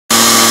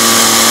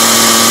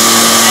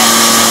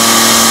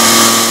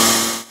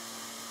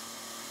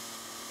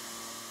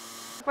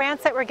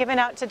grants that were given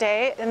out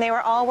today, and they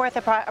were all worth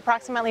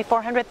approximately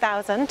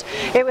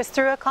 $400,000. It was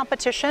through a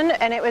competition,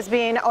 and it was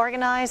being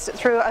organized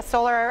through a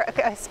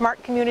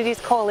Smart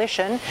Communities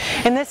Coalition.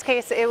 In this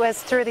case, it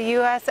was through the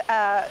US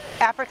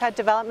Africa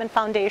Development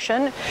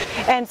Foundation.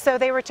 And so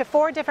they were to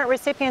 4 different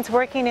recipients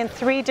working in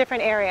 3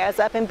 different areas,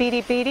 up in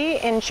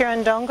Bidi, in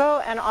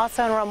Chirandongo, and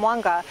also in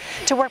Ramwanga,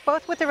 to work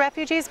both with the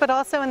refugees but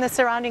also in the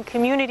surrounding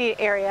community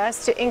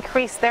areas to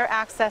increase their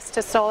access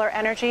to solar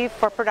energy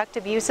for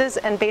productive uses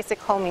and basic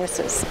home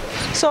uses.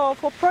 So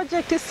for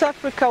Project East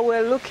Africa,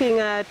 we're looking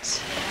at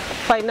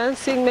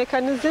financing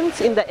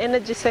mechanisms in the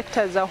energy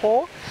sector as a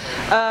whole,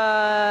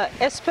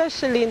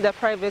 especially in the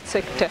private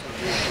sector.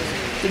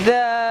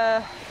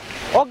 The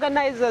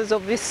organizers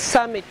of this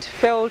summit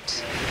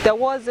felt there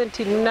wasn't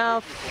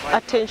enough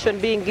attention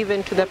being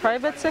given to the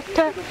private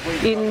sector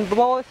in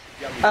both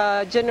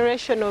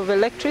generation of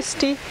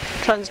electricity,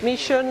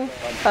 transmission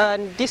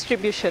and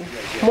distribution,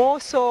 more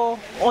so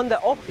in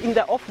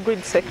the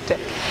off-grid sector.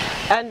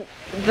 And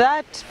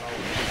that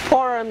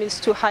forum is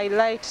to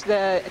highlight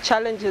the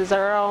challenges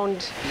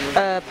around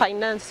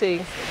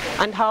financing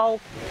and how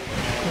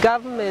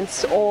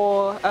governments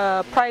or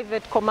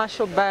private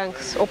commercial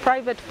banks or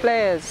private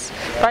players,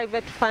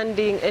 private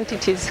funding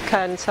entities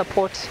can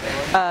support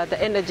the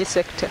energy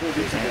sector.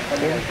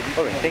 Yeah.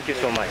 All right, thank you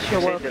so much. You're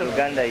you welcome. said that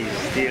Uganda is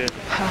still...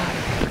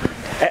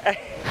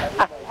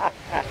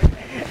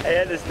 I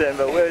understand,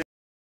 but